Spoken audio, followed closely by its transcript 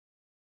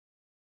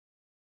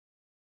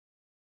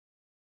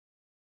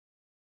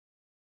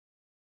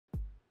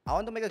I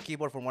want to make a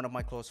keyboard for one of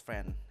my close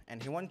friends,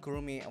 and he wants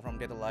Kurumi from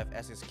Dead or Alive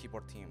as his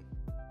keyboard team.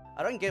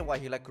 I don't get why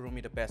he liked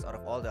Kurumi the best out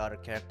of all the other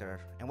characters,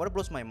 and what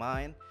blows my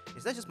mind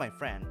is not just my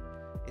friend.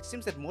 It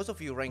seems that most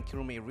of you rank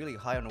Kurumi really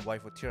high on the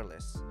waifu tier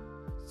list.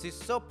 She's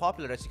so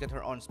popular that she got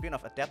her own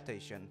spin-off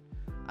adaptation.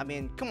 I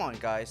mean, come on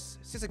guys,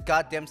 she's a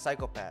goddamn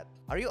psychopath.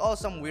 Are you all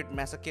some weird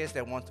masochist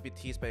that wants to be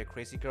teased by a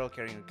crazy girl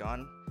carrying a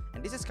gun?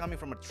 And this is coming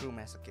from a true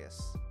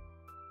masochist.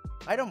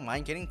 I don't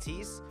mind getting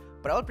teased,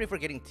 but I would prefer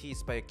getting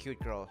teased by a cute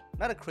girl,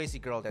 not a crazy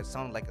girl that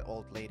sounds like an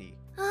old lady.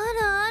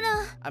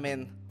 I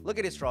mean, look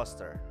at this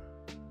roster.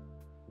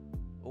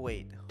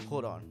 Wait,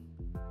 hold on.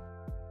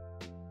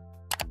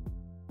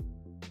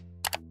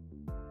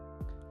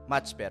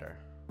 Much better.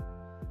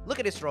 Look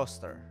at this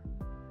roster.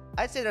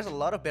 I'd say there's a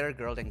lot of better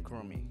girl than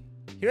Kurumi.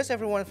 Here's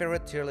everyone's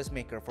favorite tier list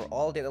maker for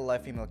all Dead or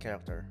Alive female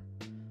character.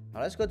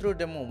 Now let's go through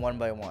them one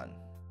by one.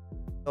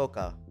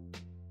 Toka.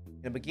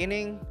 In the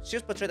beginning, she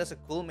was portrayed as a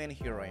cool main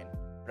heroine,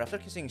 but after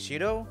kissing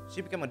Shido,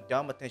 she became a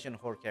dumb attention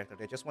whore character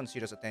that just wants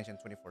Shido's attention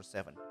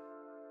 24/7.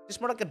 She's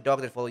more like a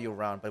dog that follows you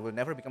around but will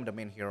never become the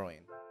main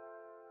heroine.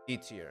 D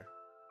tier.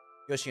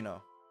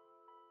 Yoshino.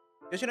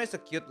 Yoshino is a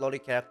cute lolly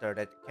character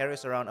that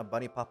carries around a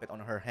bunny puppet on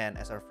her hand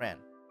as her friend.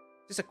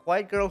 She's a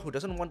quiet girl who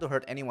doesn't want to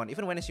hurt anyone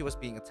even when she was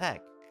being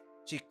attacked.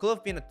 She could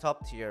have been a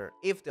top tier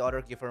if the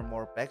other gave her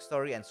more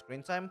backstory and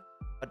screen time,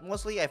 but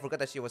mostly I forgot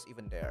that she was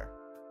even there.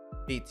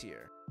 B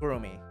tier.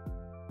 Kurumi.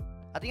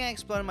 I think I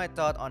explained my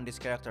thought on this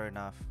character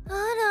enough.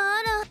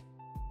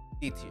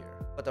 D tier.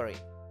 Kotori.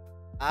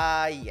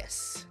 Ah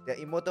yes, the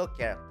Imoto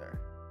character.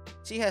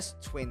 She has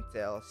twin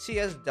tail, she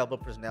has double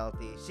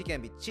personality, she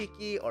can be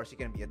cheeky or she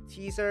can be a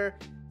teaser.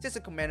 She's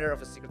a commander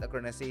of a secret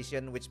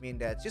organization, which means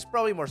that she's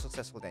probably more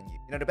successful than you.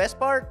 You know the best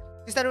part?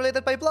 She's not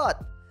related by blood.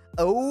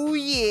 Oh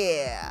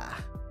yeah!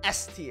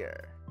 S tier.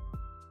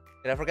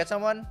 Did I forget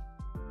someone?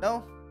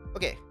 No?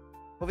 Okay,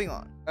 moving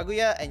on.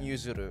 Kaguya and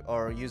Yuzuru,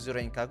 or Yuzuru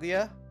and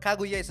Kaguya.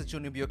 Kaguya is a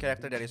Chunibyo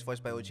character that is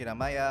voiced by Uchida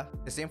Maya,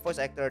 the same voice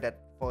actor that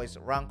voiced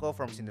Ranko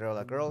from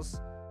Cinderella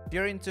Girls. If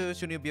you're into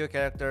Chunibyo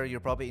character, you're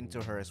probably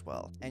into her as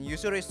well. And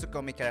Yuzuru is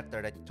Tsukomi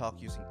character that you talk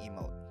using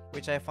emote,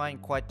 which I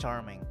find quite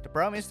charming. The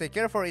problem is they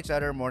care for each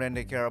other more than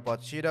they care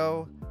about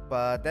Shido,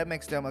 but that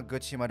makes them a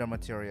good Shimada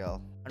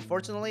material.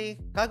 Unfortunately,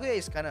 Kaguya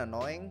is kinda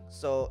annoying,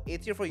 so A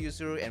tier for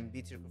Yuzuru and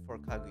B tier for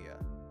Kaguya.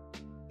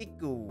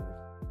 Iku.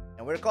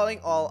 And we're calling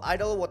all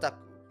idol wotaku.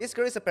 This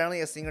girl is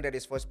apparently a singer that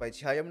is voiced by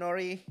Chihaya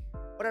Minori.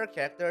 What other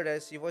character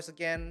does she voice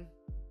again?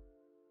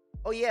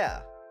 Oh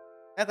yeah,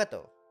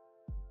 Nagato.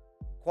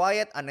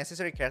 Quiet,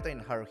 unnecessary character in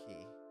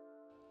Haruhi.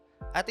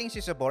 I think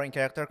she's a boring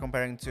character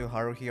comparing to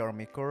Haruhi or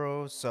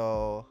Mikuru,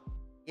 so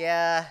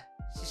yeah,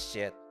 she's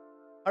shit.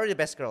 Haruhi the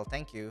best girl,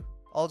 thank you.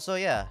 Also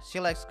yeah, she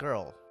likes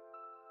girl.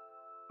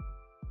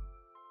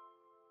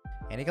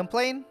 Any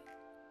complaint?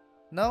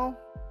 No?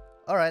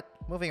 Alright,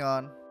 moving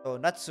on. So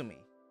Natsumi.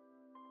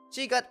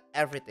 She got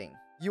everything.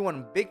 You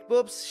want big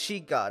boobs? She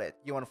got it.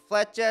 You want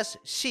flat chest?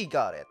 She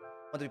got it.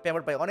 Want to be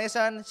pampered by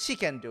One-san? She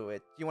can do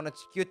it. You want a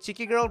cute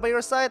cheeky girl by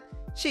your side?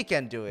 She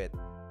can do it.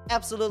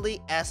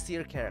 Absolutely S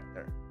tier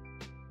character.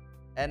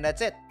 And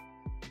that's it.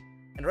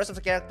 And the rest of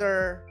the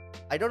character,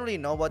 I don't really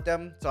know about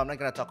them, so I'm not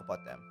gonna talk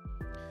about them.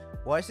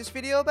 What is this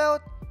video about?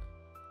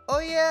 Oh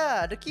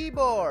yeah, the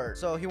keyboard!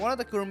 So he wanted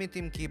the Kurumi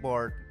team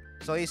keyboard.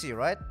 So easy,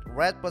 right?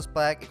 Red plus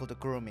black equal to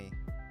Kurumi.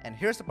 And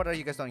here's the part that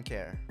you guys don't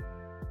care.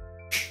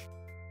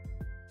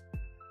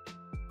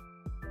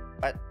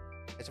 Alright,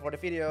 that's it for the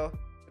video.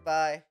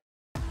 Goodbye.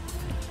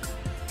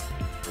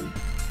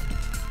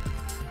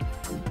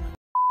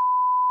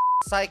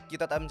 Psych, you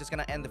thought I'm just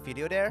gonna end the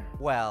video there?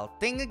 Well,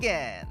 think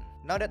again!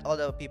 Now that all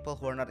the people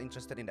who are not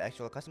interested in the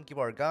actual custom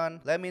keyboard are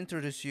gone, let me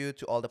introduce you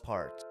to all the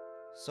parts.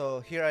 So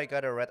here I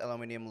got a red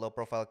aluminum low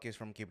profile case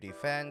from Keep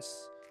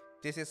Defense.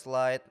 This is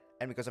light,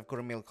 and because of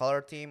Kurumi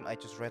color theme, I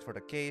choose red for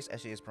the case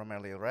as she is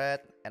primarily red,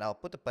 and I'll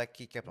put the black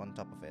keycap on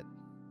top of it.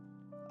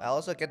 I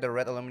also get the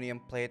red aluminum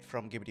plate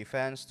from Give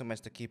Defense to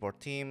match the keyboard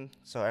theme,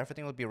 so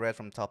everything will be red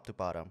from top to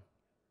bottom.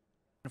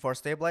 And for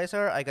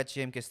stabilizer, I got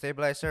GMK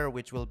stabilizer,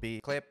 which will be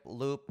clip,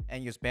 loop,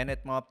 and use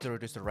bayonet mop to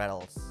reduce the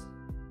rattles.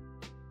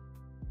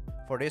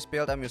 For this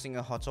build, I'm using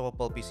a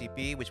Hot-swappable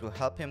PCB, which will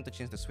help him to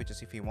change the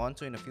switches if he wants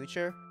to in the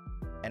future.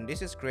 And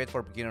this is great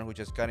for beginner who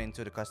just got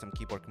into the custom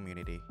keyboard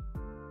community.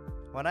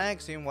 When I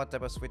asked him what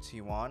type of switch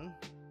he wants,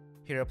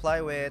 he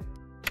replied with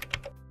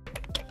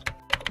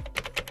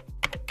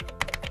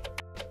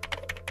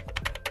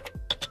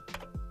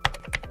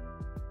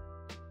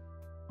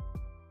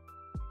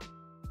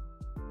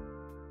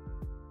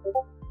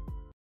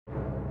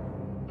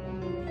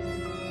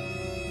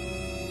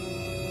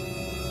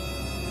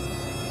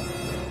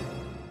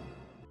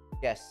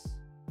yes,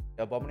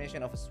 the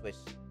abomination of a switch,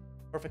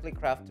 perfectly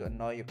crafted to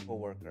annoy your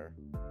coworker.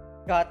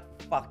 God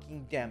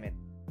fucking damn it,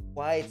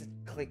 why is it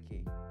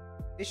clicky?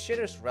 This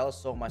shitter's rails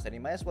so much that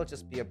it might as well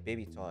just be a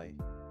baby toy.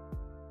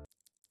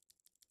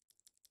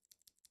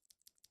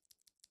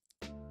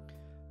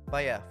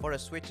 But yeah, for the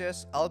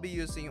switches, I'll be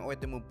using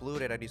Outemu blue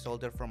that I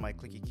desoldered from my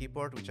clicky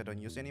keyboard, which I don't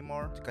use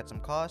anymore, to cut some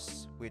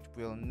costs, which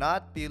will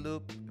not be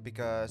looped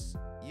because,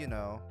 you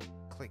know,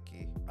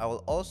 clicky. I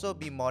will also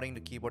be modding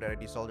the keyboard that I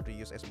desoldered to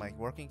use as my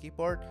working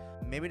keyboard.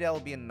 Maybe that will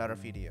be another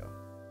video.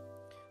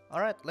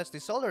 Alright, let's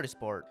desolder this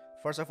board.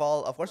 First of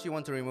all, of course you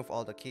want to remove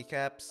all the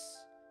keycaps.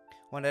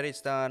 When that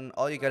is done,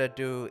 all you gotta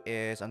do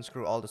is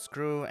unscrew all the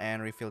screw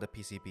and refill the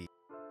PCB.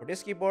 For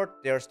this keyboard,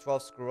 there's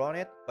 12 screws on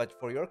it, but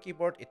for your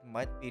keyboard, it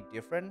might be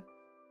different.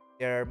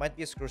 There might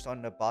be screws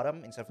on the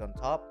bottom instead of on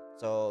top,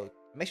 so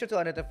make sure to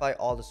identify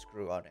all the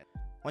screws on it.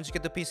 Once you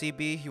get the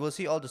PCB, you will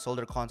see all the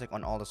solder contact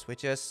on all the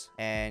switches,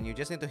 and you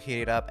just need to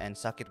heat it up and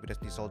suck it with a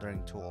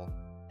desoldering tool.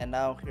 And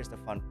now, here's the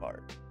fun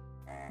part.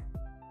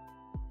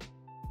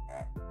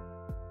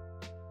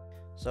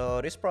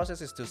 So this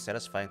process is too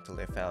satisfying to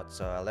leave out,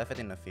 so I left it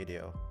in the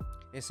video.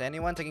 Is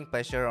anyone taking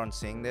pleasure on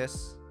seeing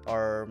this?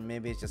 Or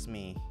maybe it's just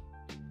me?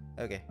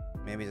 Okay,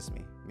 maybe it's just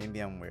me. Maybe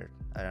I'm weird.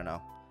 I don't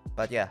know.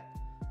 But yeah,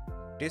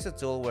 this is a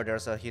tool where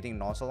there's a heating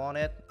nozzle on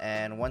it,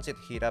 and once it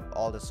heats up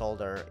all the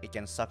solder, it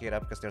can suck it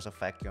up because there's a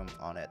vacuum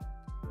on it.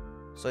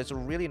 So it's a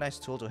really nice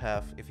tool to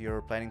have if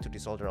you're planning to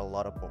desolder a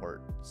lot of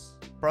boards.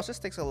 Process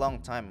takes a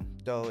long time,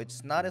 though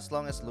it's not as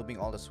long as looping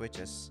all the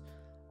switches.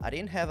 I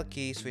didn't have a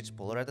key switch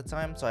puller at the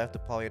time, so I have to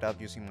polish it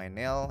up using my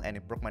nail, and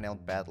it broke my nail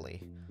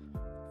badly.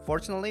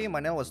 Fortunately, my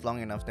nail was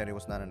long enough that it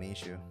was not an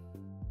issue.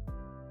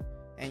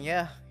 And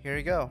yeah, here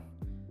you go.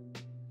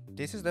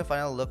 This is the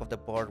final look of the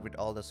board with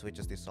all the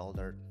switches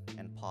desoldered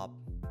and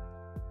popped.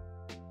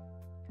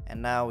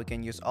 And now we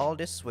can use all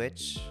this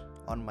switch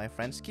on my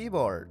friend's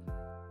keyboard.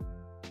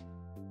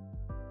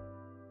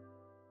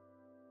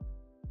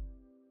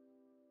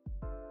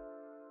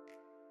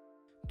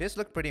 This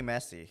looked pretty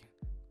messy.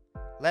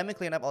 Let me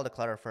clean up all the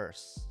clutter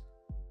first.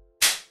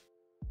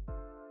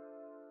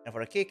 And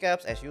for the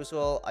keycaps, as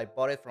usual, I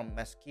bought it from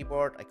Mesh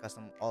Keyboard. I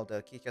custom all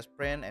the keycaps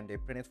print and they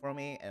print it for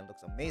me and it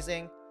looks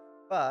amazing.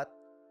 But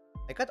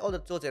I got all the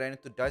tools that I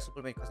need to dye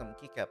supplement custom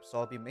keycaps, so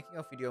I'll be making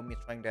a video of me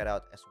trying that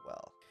out as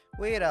well.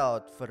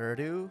 Without further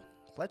ado,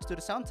 let's do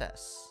the sound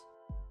test.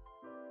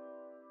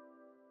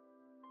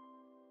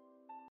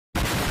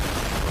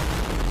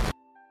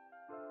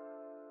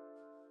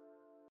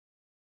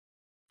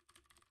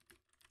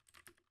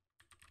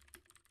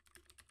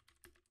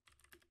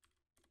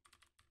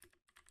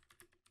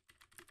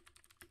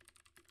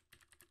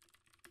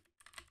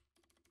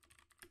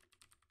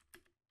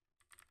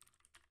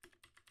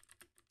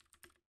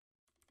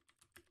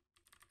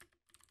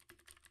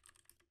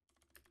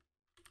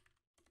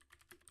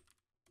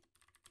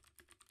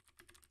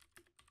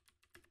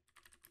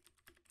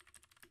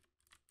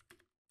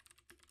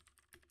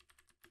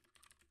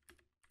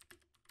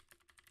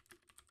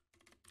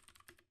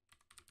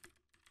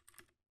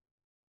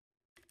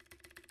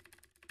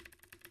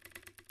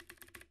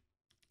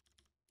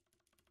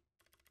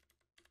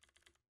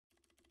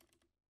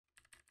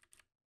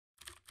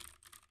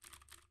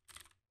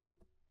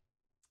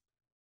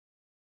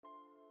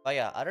 But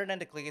yeah, other than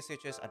the clicky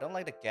switches, I don't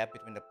like the gap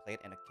between the plate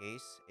and the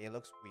case. It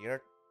looks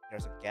weird.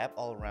 There's a gap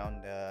all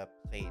around the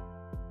plate.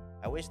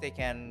 I wish they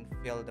can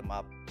fill them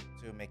up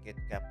to make it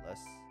gapless.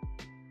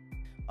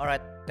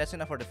 Alright, that's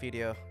enough for the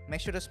video.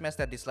 Make sure to smash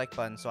that dislike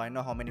button so I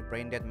know how many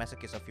brain dead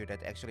masochists of you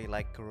that actually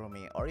like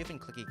Kurumi or even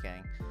Clicky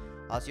Gang.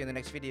 I'll see you in the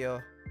next video.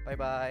 Bye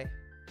bye.